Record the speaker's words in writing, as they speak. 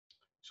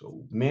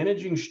So,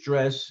 managing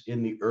stress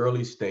in the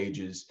early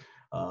stages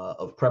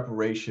of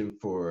preparation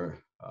for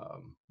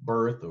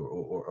birth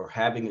or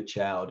having a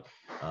child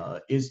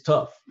is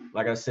tough.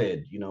 Like I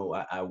said,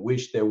 I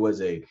wish there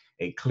was a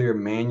clear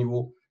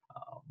manual,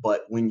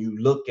 but when you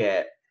look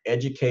at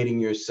educating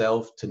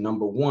yourself to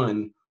number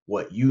one,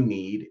 what you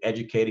need,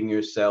 educating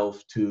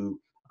yourself to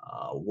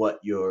what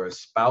your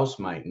spouse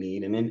might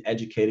need, and then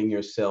educating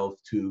yourself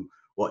to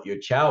what your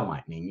child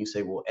might need. You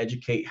say, well,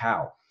 educate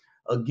how?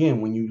 Again,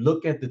 when you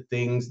look at the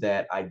things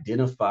that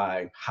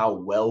identify how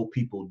well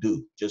people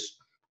do, just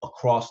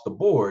across the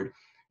board,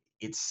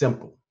 it's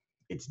simple.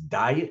 It's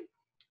diet,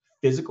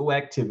 physical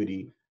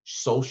activity,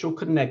 social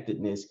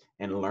connectedness,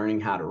 and learning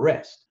how to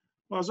rest.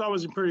 Well, I was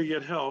always in pretty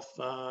good health.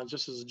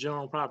 Just as a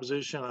general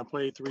proposition, I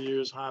played 3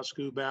 years high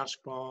school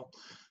basketball.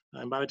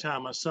 And by the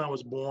time my son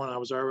was born, I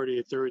was already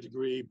a third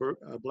degree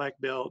black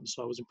belt. And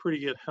so I was in pretty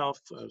good health.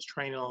 I was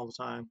training all the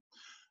time.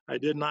 I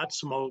did not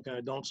smoke, and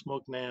I don't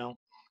smoke now.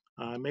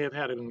 I may have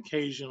had an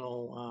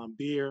occasional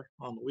beer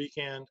on the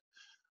weekend.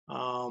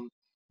 Um,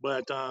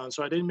 but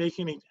so I didn't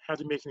have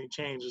to make any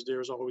changes. There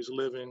was always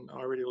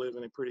already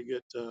living a pretty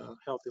good,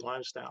 healthy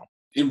lifestyle.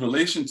 In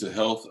relation to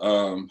health,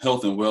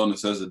 health and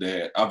wellness as a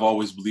dad, I've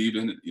always believed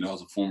in it.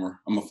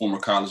 I'm a former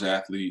college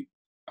athlete.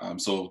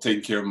 So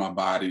taking care of my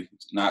body,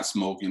 not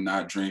smoking,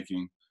 not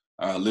drinking,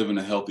 living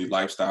a healthy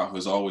lifestyle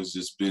has always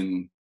just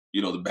been,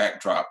 the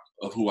backdrop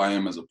of who I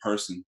am as a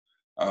person.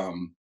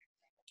 Um,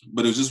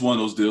 but it was just one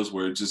of those deals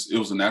where it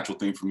was a natural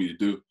thing for me to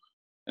do.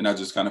 And I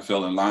just kind of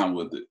fell in line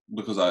with it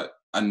because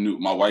I knew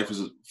my wife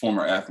is a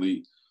former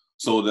athlete.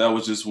 So that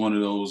was just one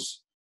of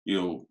those, you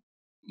know,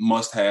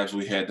 must haves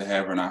we had to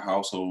have in our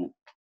household.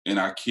 And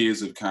our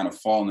kids have kind of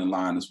fallen in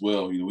line as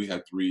well. We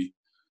had three,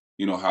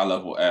 high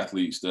level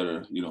athletes that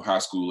are, high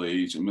school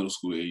age and middle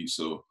school age.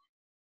 So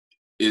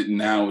it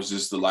now is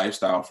just the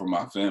lifestyle for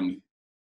my family.